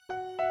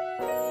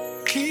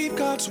Keep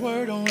God's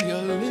word on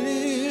your lips.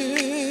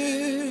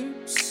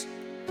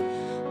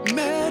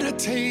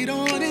 Meditate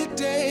on it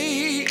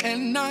day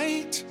and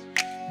night.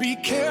 Be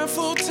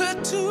careful to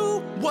do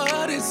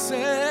what it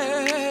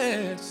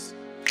says.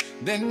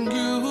 Then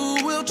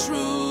you will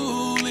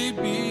truly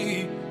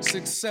be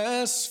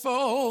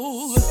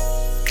successful.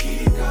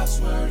 Keep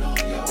God's word on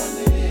your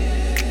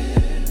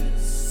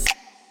lips.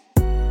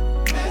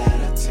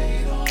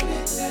 Meditate on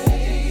it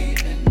day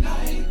and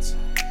night.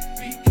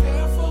 Be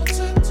careful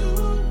to do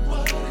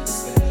what it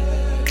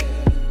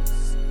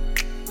says.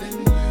 Then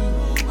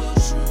you will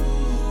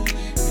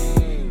truly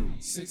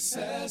be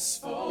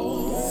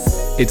successful.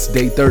 It's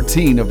day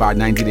 13 of our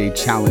 90-day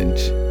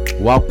challenge.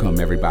 Welcome,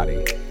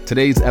 everybody.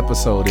 Today's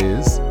episode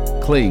is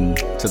Cling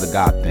to the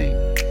God Thing.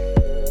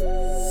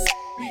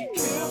 Be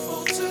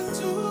careful to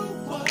do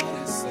what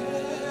it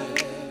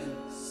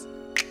says.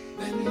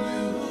 Then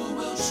you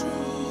will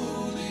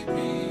truly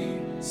be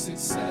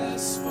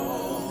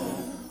successful.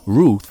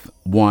 Ruth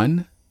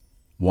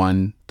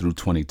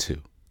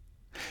 1:1-22.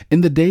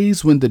 In the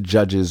days when the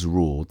judges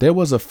ruled, there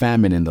was a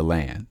famine in the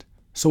land.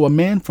 So a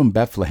man from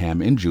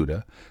Bethlehem in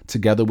Judah,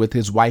 together with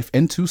his wife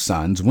and 2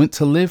 sons, went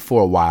to live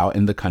for a while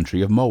in the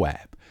country of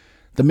Moab.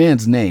 The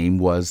man's name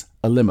was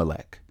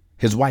Elimelech.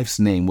 His wife's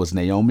name was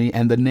Naomi,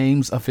 and the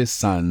names of his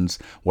sons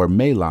were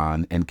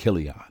Mahlon and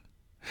Chilion.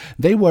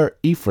 They were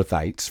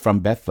Ephrathites from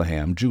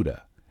Bethlehem,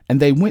 Judah,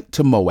 and they went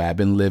to Moab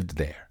and lived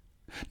there.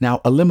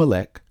 Now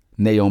Elimelech,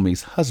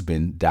 Naomi's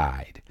husband,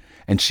 died,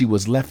 and she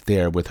was left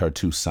there with her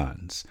 2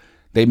 sons.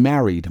 They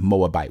married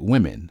Moabite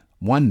women,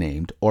 one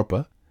named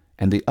Orpah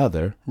and the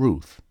other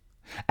Ruth.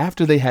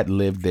 After they had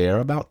lived there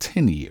about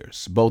 10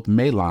 years, both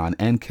Mahlon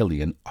and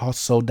Chilion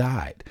also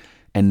died,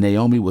 and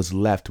Naomi was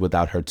left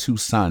without her 2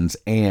 sons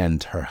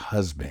and her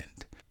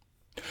husband.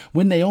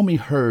 When Naomi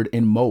heard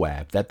in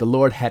Moab that the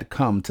Lord had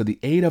come to the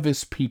aid of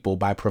his people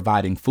by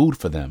providing food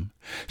for them,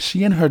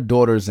 she and her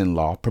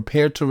daughters-in-law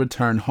prepared to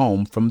return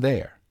home from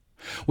there.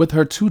 With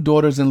her 2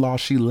 daughters-in-law,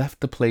 she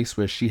left the place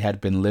where she had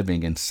been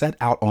living and set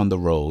out on the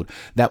road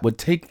that would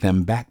take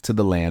them back to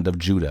the land of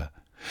Judah.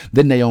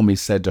 Then Naomi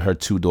said to her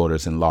 2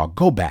 daughters-in-law,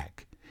 "Go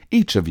back,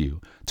 each of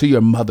you, to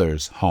your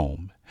mother's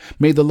home.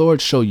 May the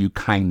Lord show you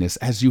kindness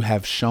as you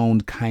have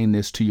shown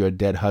kindness to your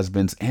dead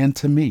husbands and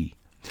to me.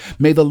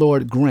 May the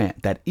Lord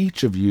grant that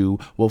each of you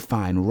will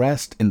find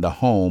rest in the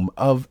home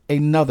of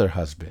another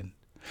husband."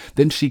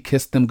 Then she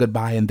kissed them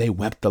goodbye, and they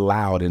wept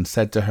aloud and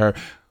said to her,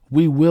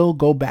 "We will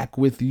go back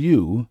with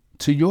you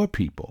to your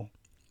people."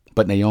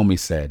 But Naomi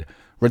said,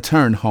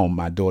 "Return home,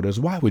 my daughters.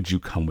 Why would you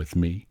come with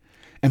me?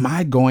 Am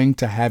I going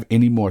to have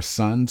any more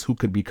sons who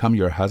could become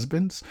your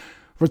husbands?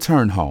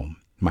 Return home,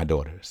 my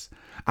daughters.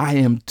 I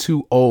am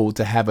too old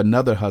to have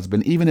another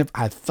husband, even if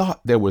I thought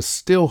there was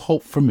still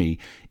hope for me.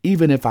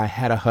 Even if I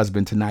had a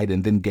husband tonight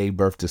and then gave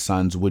birth to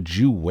sons, would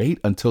you wait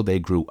until they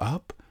grew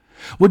up?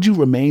 Would you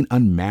remain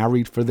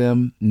unmarried for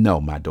them?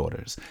 No, my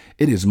daughters.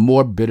 It is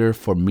more bitter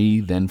for me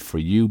than for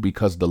you,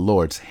 because the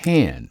Lord's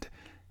hand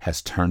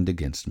has turned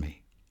against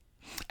me."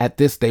 At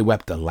this they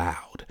wept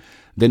aloud.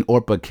 Then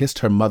Orpah kissed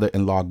her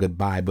mother-in-law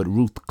goodbye, but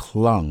Ruth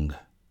clung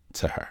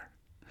to her.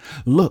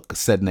 "Look,"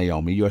 said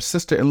Naomi, "your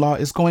sister-in-law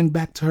is going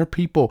back to her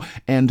people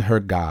and her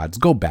gods.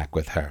 Go back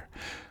with her."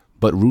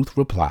 But Ruth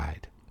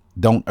replied,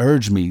 "Don't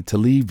urge me to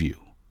leave you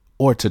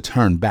or to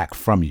turn back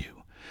from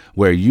you.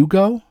 Where you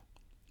go,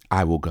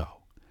 I will go,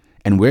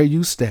 and where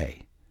you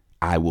stay,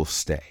 I will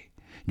stay.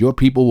 Your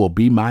people will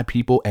be my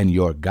people, and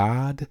your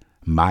God,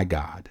 my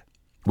God.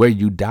 Where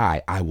you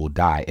die, I will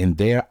die, and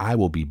there I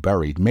will be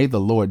buried. May the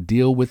Lord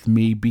deal with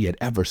me, be it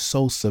ever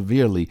so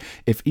severely,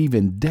 if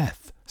even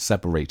death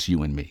separates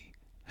you and me."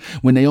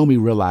 When Naomi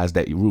realized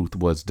that Ruth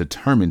was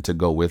determined to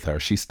go with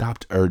her, she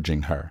stopped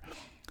urging her.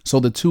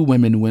 So the 2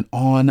 women went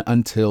on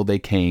until they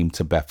came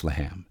to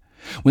Bethlehem.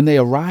 When they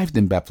arrived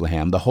in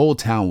Bethlehem, the whole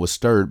town was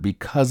stirred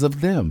because of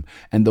them,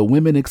 and the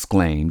women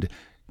exclaimed,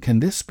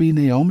 "Can this be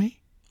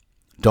Naomi?"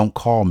 "Don't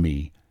call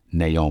me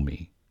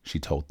Naomi," she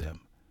told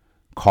them.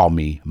 "Call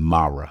me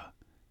Mara,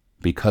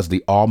 because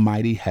the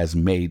Almighty has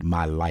made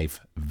my life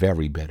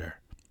very bitter.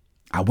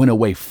 I went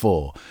away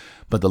full,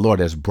 but the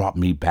Lord has brought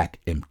me back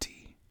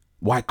empty.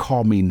 Why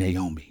call me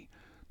Naomi?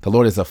 The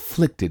Lord has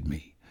afflicted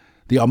me.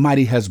 The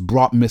Almighty has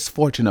brought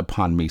misfortune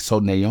upon me." So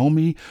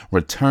Naomi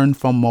returned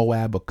from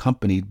Moab,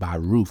 accompanied by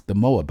Ruth the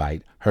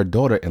Moabite, her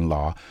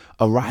daughter-in-law,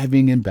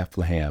 arriving in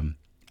Bethlehem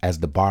as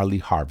the barley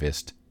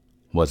harvest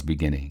was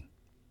beginning.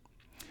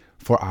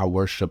 For our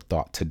worship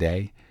thought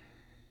today,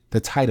 the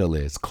title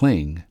is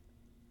Cling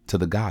to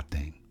the God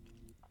Thing.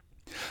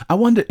 I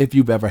wonder if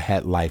you've ever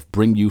had life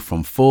bring you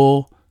from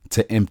full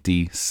to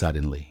empty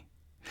suddenly.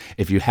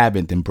 If you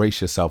haven't, embrace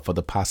yourself for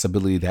the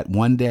possibility that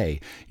one day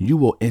you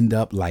will end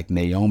up like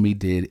Naomi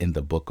did in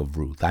the book of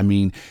Ruth. I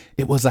mean,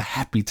 it was a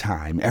happy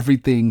time.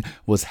 Everything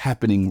was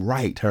happening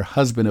right. Her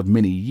husband of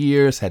many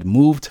years had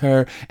moved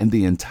her and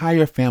the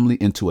entire family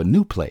into a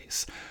new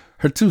place.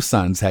 Her 2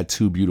 sons had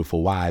 2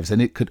 beautiful wives, and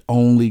it could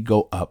only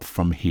go up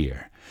from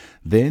here.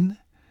 Then,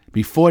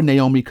 before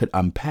Naomi could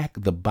unpack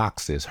the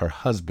boxes, her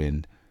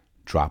husband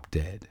dropped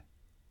dead,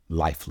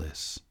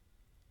 lifeless.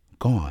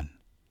 gone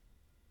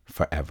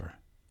forever.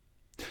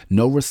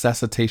 No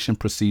resuscitation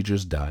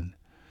procedures done.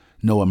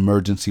 No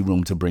emergency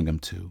room to bring him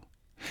to.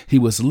 He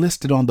was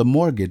listed on the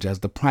mortgage as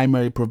the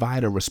primary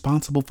provider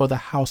responsible for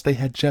the house they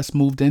had just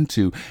moved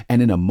into,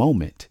 and in a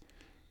moment,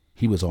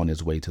 he was on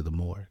his way to the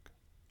morgue.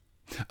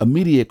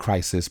 Immediate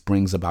crisis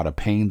brings about a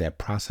pain that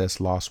process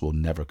loss will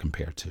never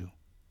compare to.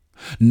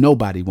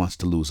 Nobody wants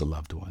to lose a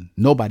loved one.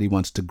 Nobody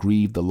wants to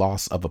grieve the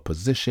loss of a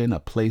position, a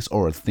place,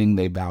 or a thing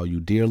they value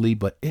dearly.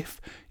 But if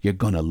you're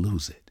going to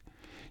lose it,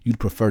 you'd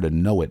prefer to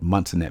know it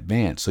months in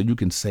advance so you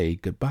can say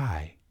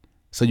goodbye,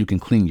 so you can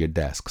clean your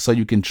desk, so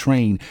you can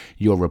train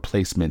your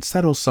replacement,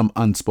 settle some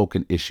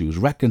unspoken issues,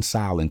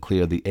 reconcile and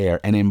clear the air,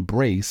 and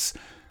embrace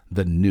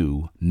the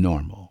new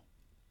normal.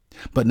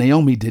 But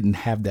Naomi didn't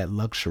have that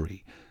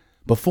luxury.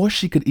 Before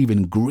she could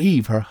even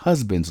grieve her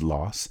husband's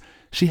loss,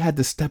 she had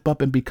to step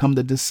up and become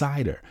the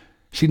decider.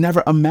 She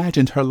never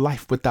imagined her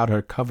life without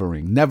her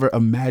covering, never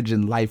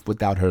imagined life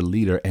without her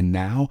leader, and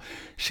now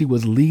she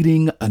was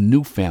leading a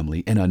new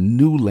family in a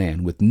new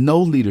land with no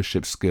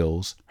leadership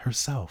skills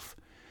herself.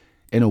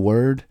 In a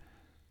word,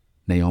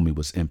 Naomi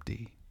was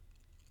empty.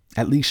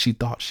 At least she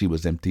thought she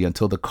was empty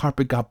until the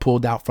carpet got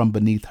pulled out from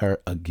beneath her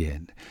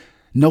again.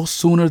 No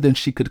sooner than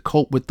she could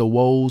cope with the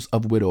woes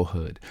of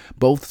widowhood,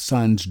 both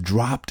sons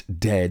dropped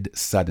dead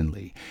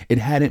suddenly. It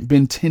hadn't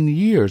been 10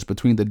 years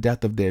between the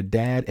death of their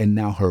dad, and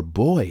now her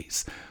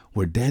boys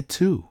were dead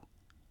too.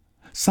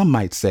 Some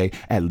might say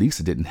at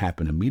least it didn't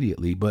happen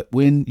immediately, but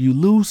when you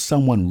lose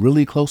someone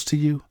really close to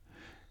you,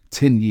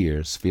 10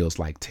 years feels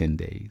like 10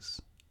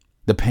 days.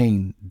 The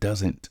pain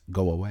doesn't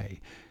go away.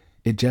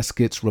 It just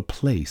gets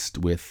replaced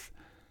with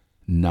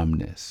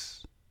numbness.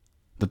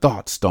 The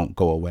thoughts don't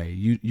go away.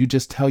 You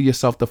just tell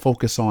yourself to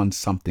focus on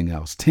something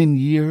else. 10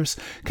 years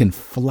can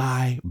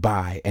fly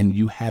by and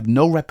you have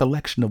no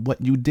recollection of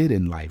what you did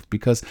in life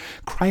because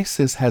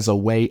crisis has a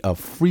way of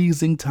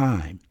freezing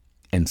time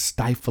and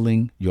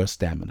stifling your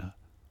stamina.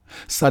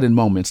 Sudden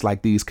moments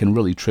like these can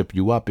really trip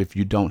you up if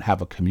you don't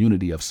have a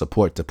community of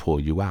support to pull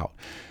you out.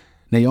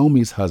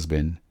 Naomi's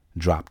husband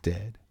dropped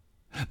dead.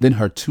 Then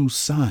her 2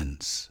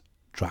 sons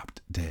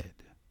dropped dead.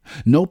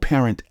 No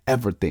parent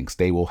ever thinks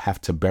they will have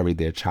to bury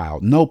their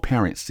child. No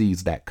parent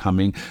sees that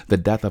coming. The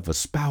death of a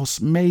spouse,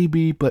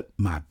 maybe, but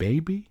my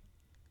baby?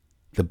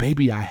 The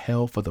baby I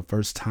held for the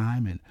first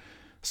time and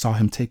saw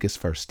him take his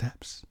first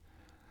steps.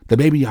 The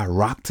baby I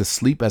rocked to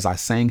sleep as I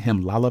sang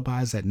him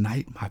lullabies at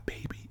night, my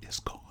baby is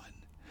gone.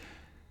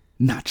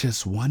 Not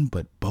just one,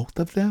 but both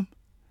of them?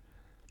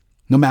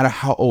 No matter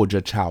how old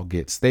your child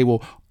gets, they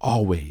will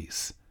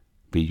always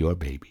be your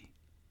baby.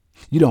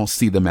 You don't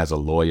see them as a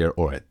lawyer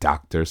or a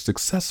doctor,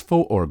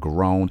 successful or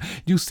grown.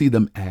 You see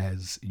them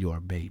as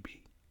your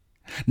baby.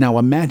 Now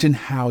imagine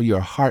how your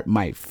heart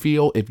might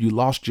feel if you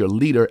lost your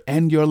leader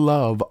and your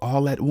love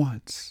all at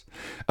once.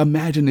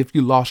 Imagine if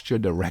you lost your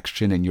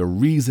direction and your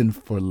reason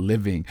for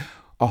living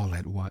all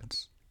at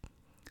once.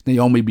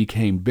 Naomi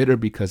became bitter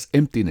because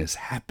emptiness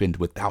happened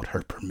without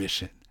her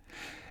permission.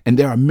 And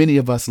there are many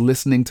of us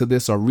listening to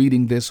this or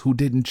reading this who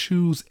didn't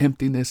choose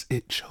emptiness.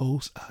 It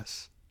chose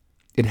us.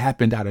 It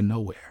happened out of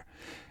nowhere.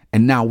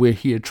 And now we're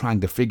here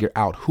trying to figure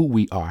out who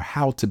we are,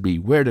 how to be,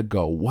 where to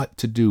go, what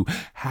to do,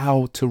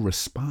 how to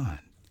respond.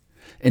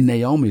 In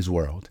Naomi's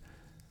world,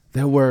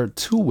 there were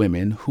 2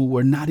 women who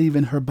were not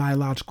even her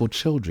biological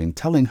children,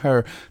 telling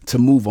her to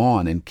move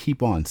on and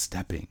keep on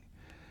stepping.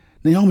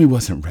 Naomi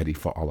wasn't ready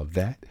for all of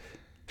that.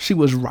 She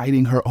was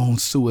writing her own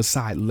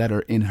suicide letter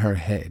in her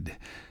head.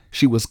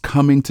 She was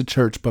coming to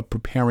church but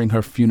preparing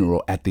her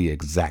funeral at the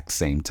exact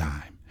same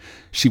time.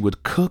 She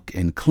would cook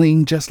and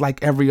clean just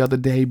like every other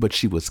day, but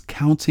she was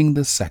counting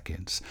the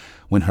seconds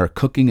when her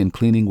cooking and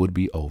cleaning would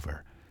be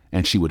over,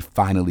 and she would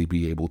finally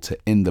be able to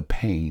end the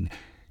pain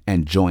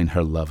and join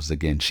her loves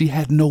again. She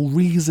had no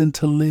reason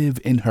to live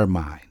in her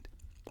mind.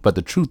 But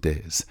the truth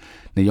is,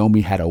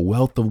 Naomi had a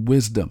wealth of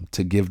wisdom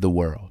to give the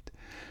world.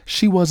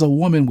 She was a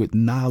woman with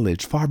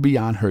knowledge far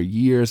beyond her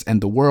years,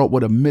 and the world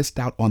would have missed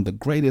out on the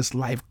greatest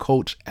life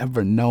coach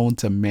ever known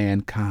to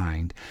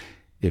mankind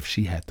if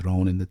she had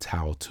thrown in the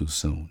towel too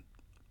soon.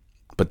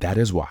 But that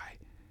is why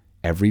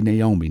every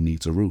Naomi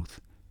needs a Ruth,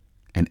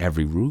 and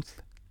every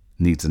Ruth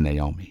needs a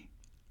Naomi.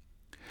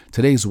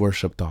 Today's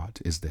worship thought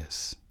is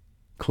this: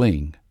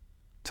 cling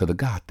to the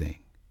God thing.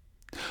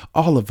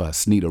 All of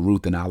us need a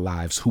Ruth in our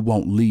lives who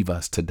won't leave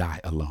us to die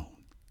alone.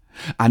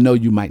 I know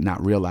you might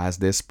not realize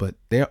this, but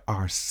there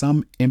are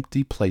some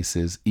empty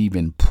places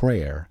even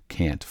prayer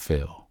can't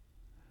fill.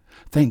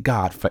 Thank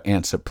God for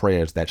answered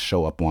prayers that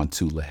show up on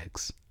 2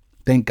 legs.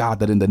 Thank God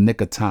that in the nick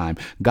of time,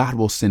 God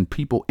will send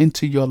people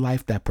into your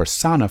life that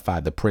personify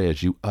the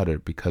prayers you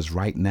uttered, because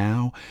right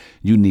now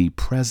you need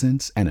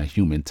presence and a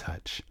human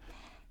touch.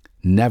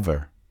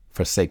 Never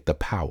forsake the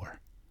power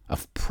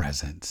of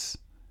presence.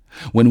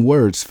 When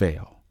words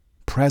fail,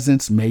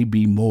 presence may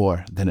be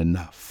more than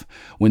enough.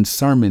 When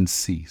sermons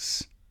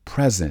cease,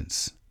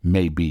 presence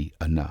may be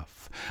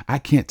enough. I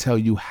can't tell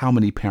you how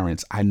many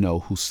parents I know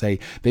who say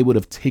they would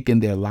have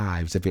taken their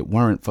lives if it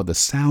weren't for the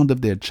sound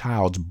of their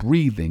child's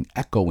breathing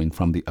echoing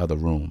from the other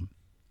room.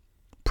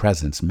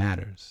 Presence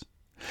matters.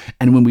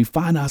 And when we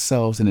find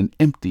ourselves in an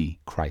empty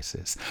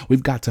crisis,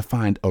 we've got to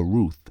find a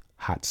Ruth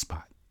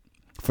hotspot.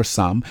 For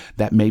some,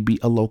 that may be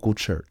a local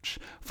church.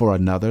 For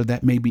another,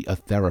 that may be a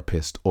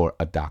therapist or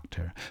a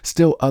doctor.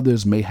 Still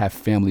others may have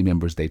family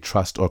members they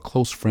trust or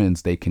close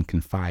friends they can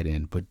confide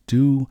in. But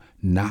do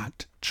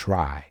not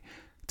try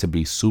to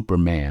be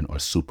Superman or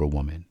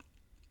Superwoman.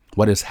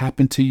 What has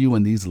happened to you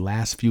in these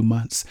last few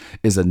months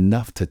is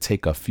enough to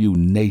take a few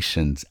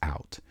nations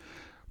out.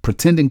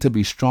 Pretending to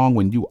be strong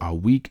when you are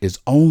weak is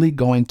only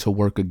going to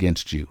work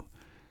against you.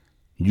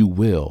 You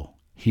will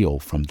heal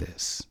from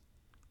this.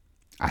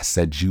 I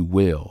said you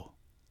will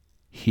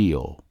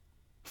heal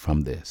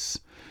from this.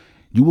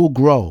 You will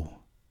grow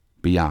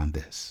beyond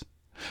this.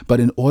 But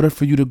in order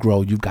for you to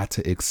grow, you've got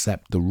to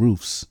accept the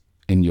Ruths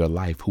in your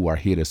life who are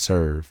here to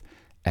serve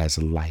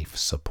as life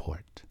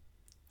support.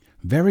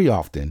 Very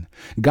often,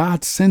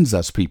 God sends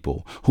us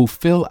people who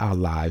fill our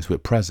lives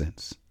with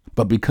presence.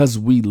 But because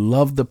we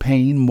love the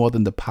pain more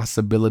than the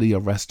possibility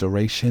of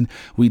restoration,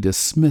 we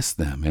dismiss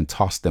them and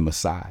toss them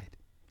aside.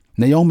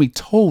 Naomi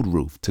told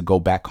Ruth to go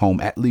back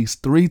home at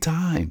least 3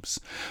 times,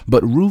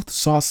 but Ruth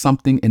saw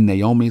something in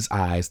Naomi's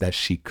eyes that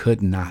she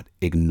could not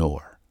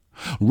ignore.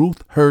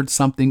 Ruth heard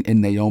something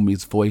in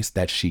Naomi's voice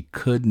that she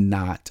could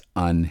not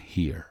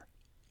unhear.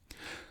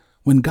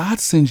 When God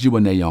sends you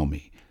a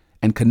Naomi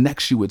and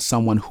connects you with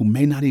someone who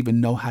may not even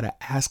know how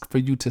to ask for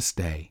you to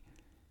stay,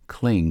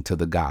 cling to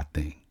the God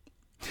thing.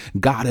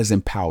 God has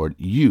empowered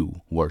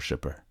you,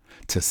 worshiper,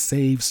 to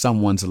save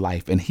someone's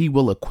life, and he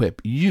will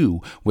equip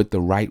you with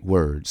the right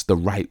words, the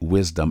right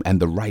wisdom, and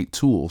the right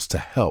tools to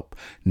help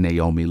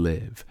Naomi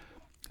live.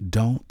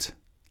 Don't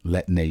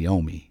let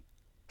Naomi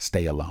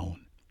stay alone.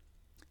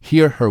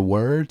 Hear her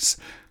words,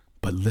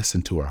 but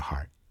listen to her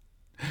heart.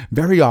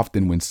 Very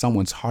often when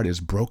someone's heart is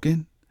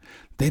broken,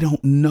 they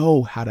don't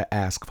know how to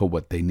ask for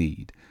what they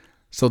need,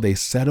 so they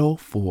settle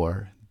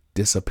for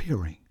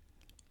disappearing.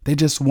 They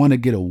just want to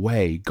get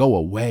away, go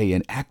away,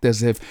 and act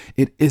as if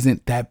it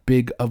isn't that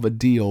big of a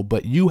deal,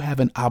 but you have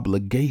an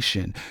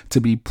obligation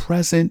to be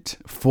present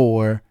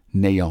for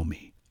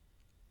Naomi.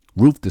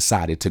 Ruth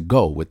decided to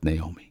go with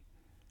Naomi.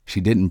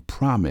 She didn't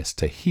promise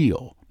to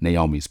heal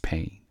Naomi's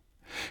pain.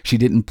 She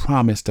didn't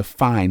promise to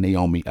find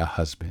Naomi a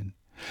husband.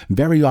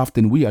 Very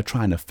often we are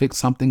trying to fix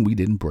something we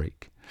didn't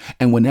break.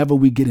 And whenever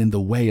we get in the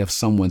way of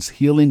someone's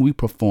healing, we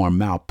perform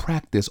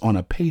malpractice on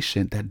a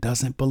patient that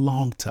doesn't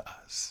belong to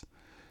us.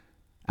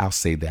 I'll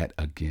say that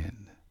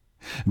again.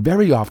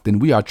 Very often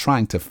we are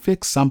trying to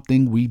fix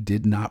something we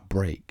did not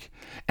break.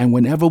 And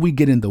whenever we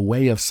get in the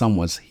way of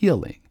someone's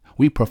healing,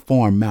 we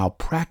perform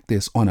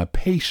malpractice on a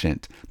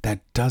patient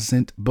that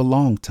doesn't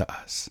belong to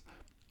us.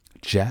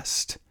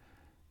 Just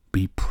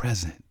be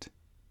present.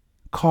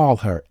 Call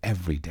her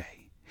every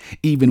day,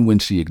 even when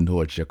she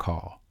ignores your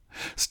call.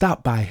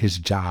 Stop by his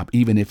job,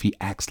 even if he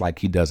acts like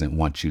he doesn't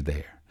want you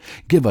there.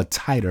 Give a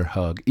tighter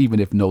hug, even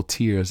if no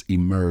tears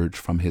emerge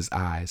from his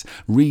eyes.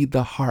 Read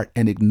the heart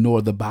and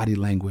ignore the body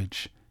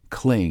language.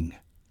 Cling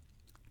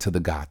to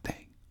the God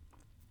thing.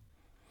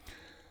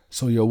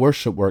 So your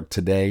worship work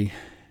today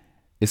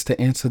is to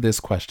answer this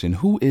question.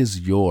 Who is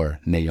your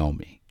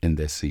Naomi in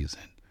this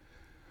season?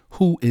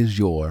 Who is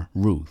your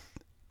Ruth?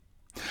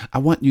 I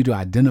want you to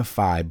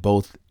identify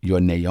both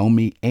your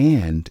Naomi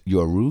and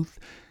your Ruth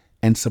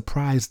and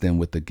surprise them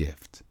with a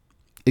gift.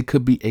 It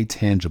could be a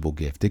tangible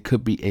gift. It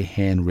could be a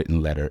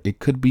handwritten letter. It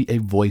could be a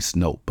voice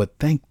note, but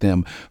thank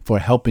them for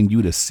helping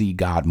you to see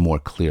God more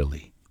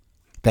clearly.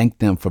 Thank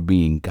them for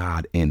being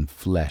God in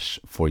flesh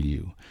for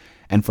you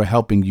and for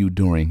helping you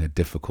during a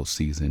difficult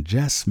season.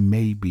 Just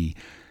maybe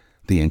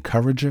the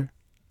encourager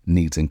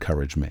needs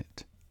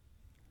encouragement.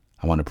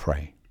 I want to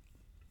pray.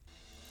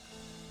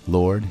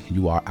 Lord,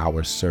 you are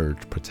our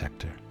surge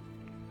protector.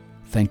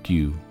 Thank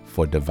you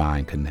for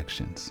divine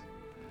connections.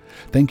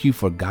 Thank you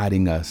for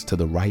guiding us to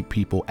the right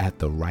people at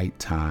the right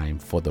time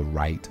for the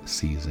right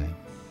season.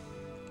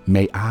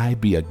 May I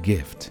be a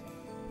gift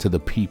to the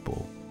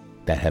people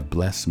that have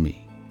blessed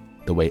me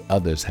the way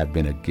others have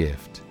been a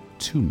gift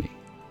to me.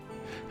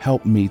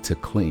 Help me to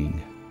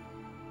cling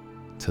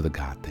to the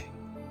God thing.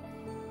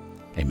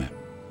 Amen.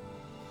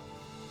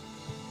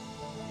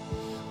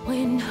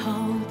 When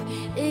hope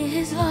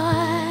is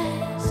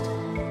lost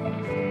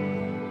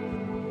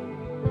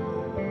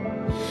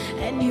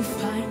and you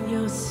find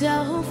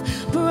yourself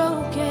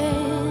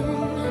broken,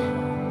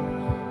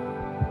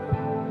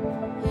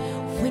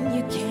 when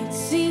you can't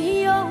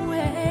see your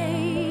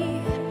way,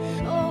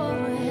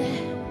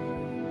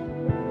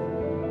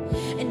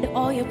 and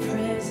all your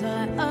prayers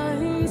are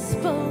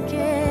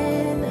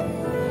unspoken,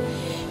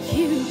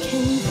 you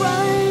can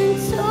run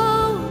to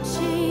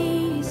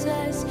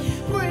Jesus,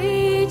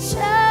 reach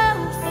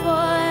out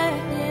for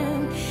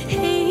him.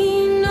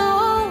 He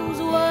knows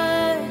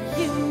what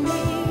you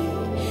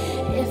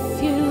need if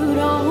you'd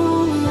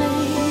only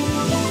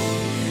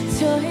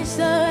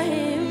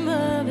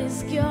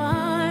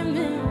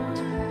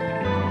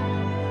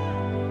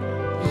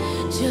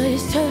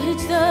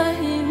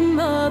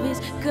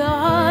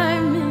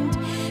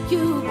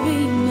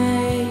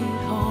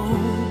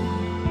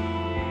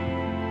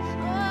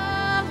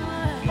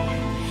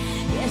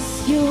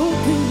you'll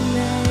be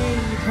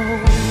made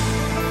whole.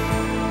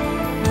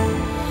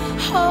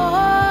 Whole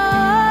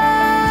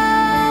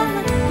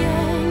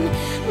again,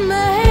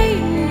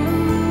 made new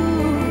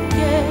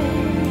again.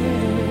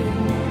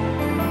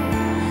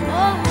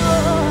 Oh,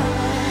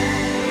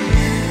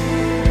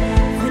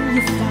 when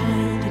you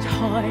find it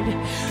hard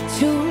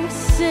to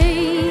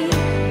see,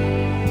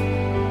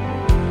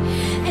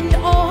 and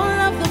all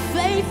of the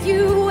faith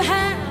you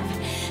have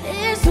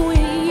is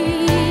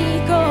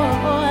weak, oh,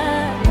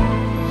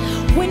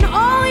 when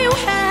all you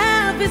have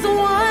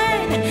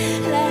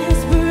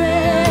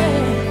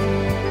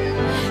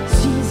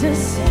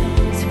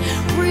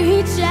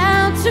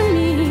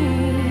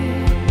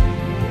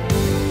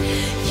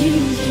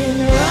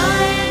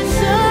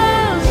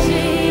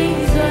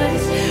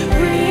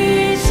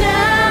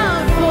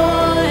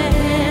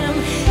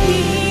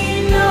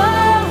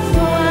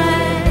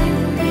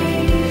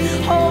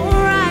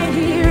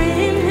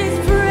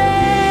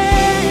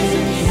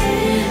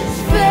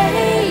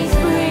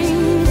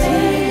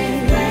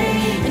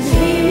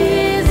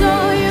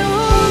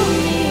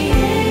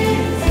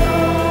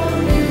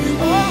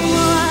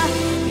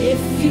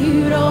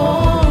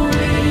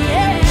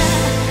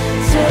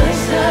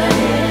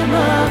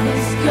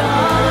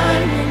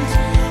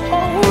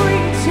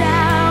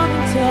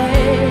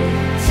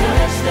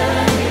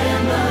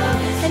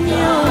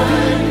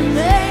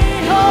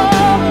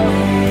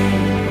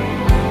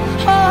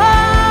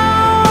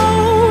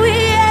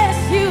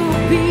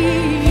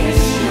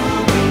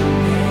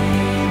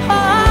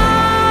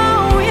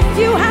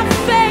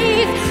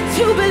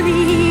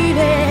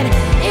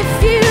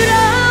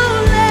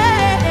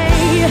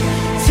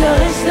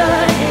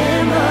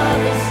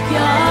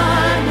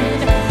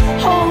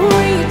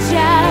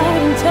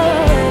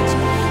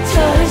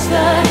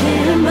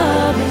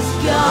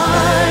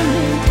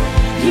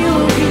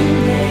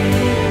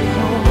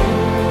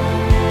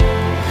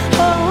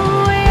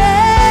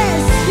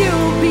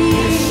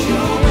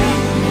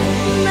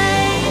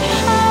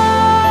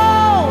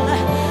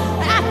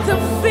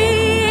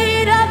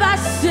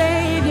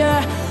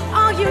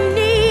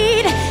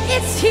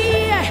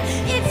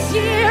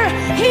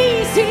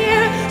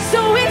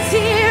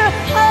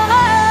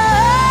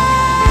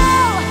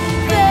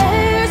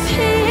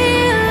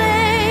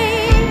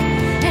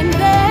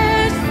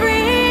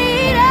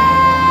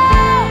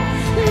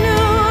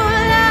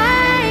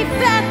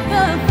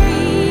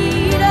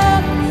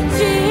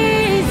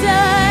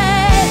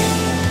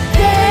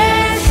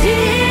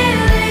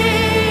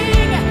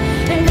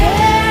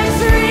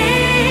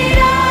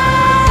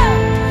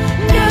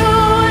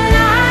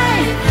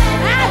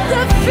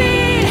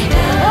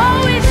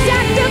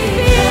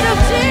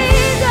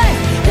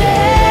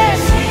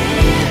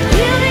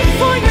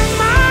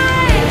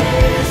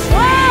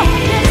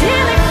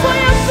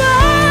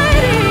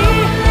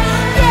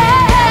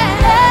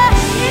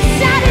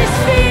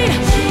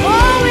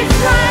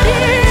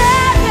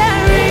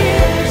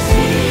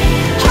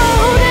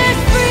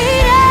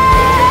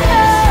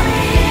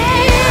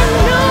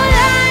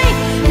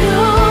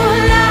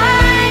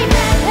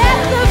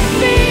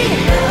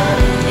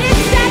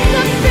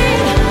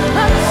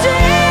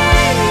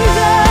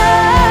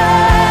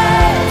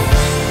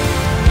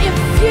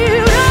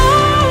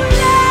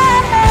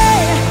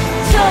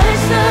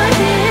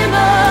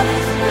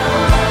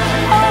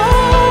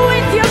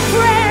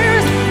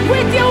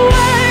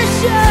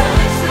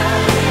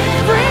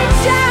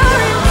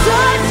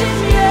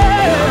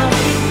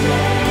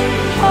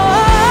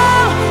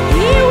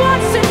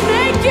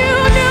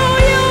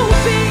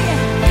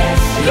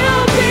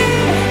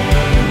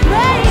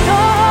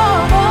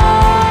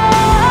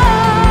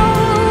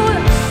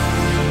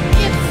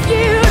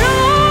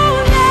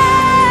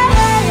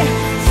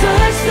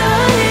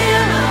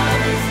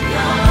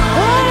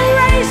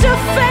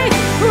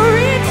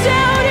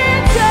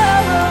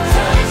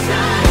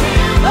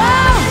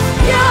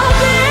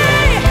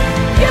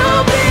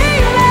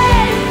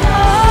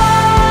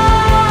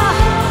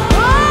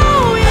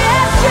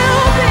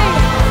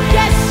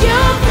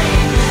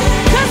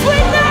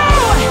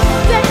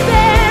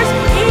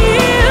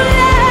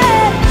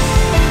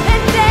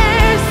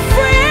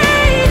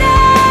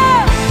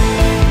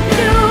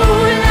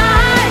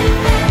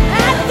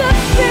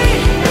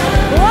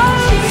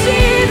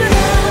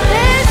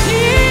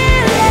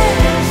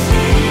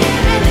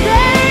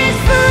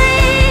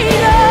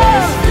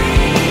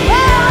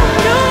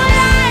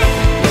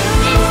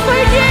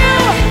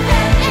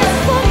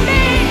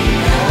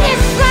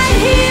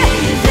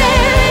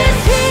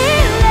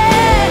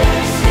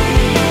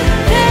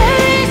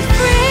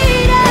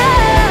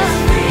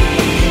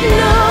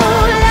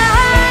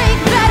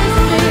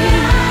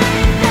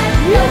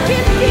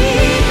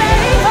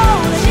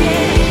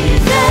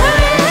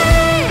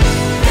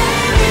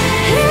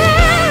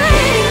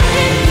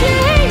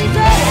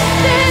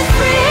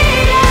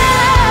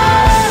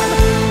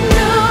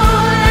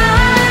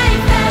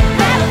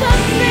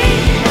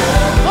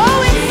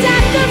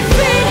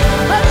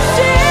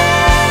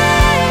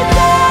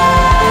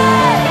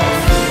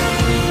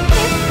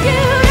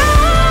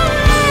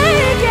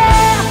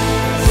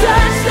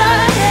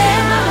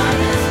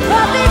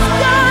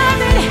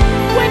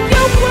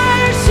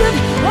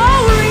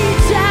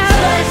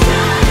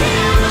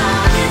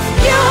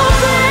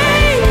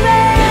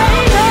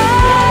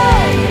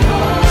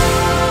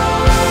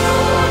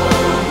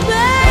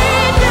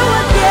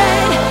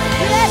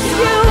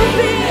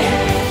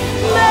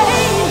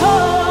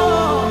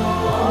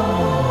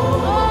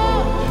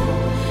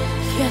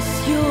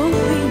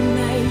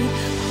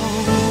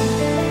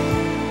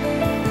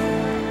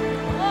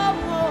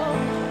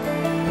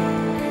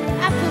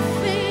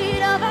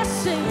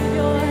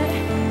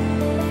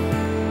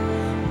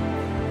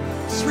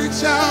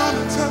reach out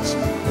and touch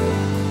me.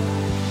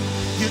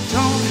 You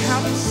don't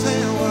have to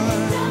say a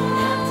word.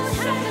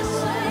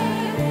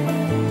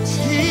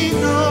 He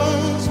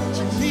knows what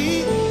you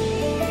need.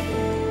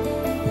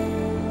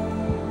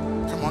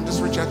 Come on,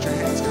 just reach out your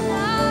hands. Come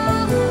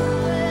on.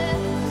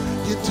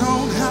 You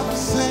don't have to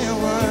say a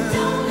word.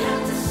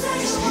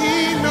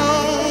 He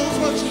knows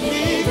what you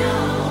need.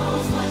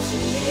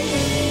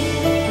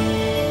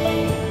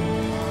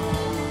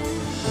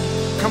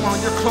 Come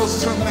on, you're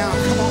close to him now.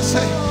 Come on,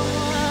 say.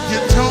 You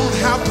don't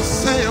have to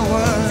say a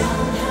word.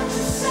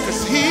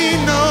 'Cause he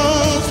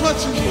knows what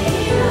you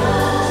need.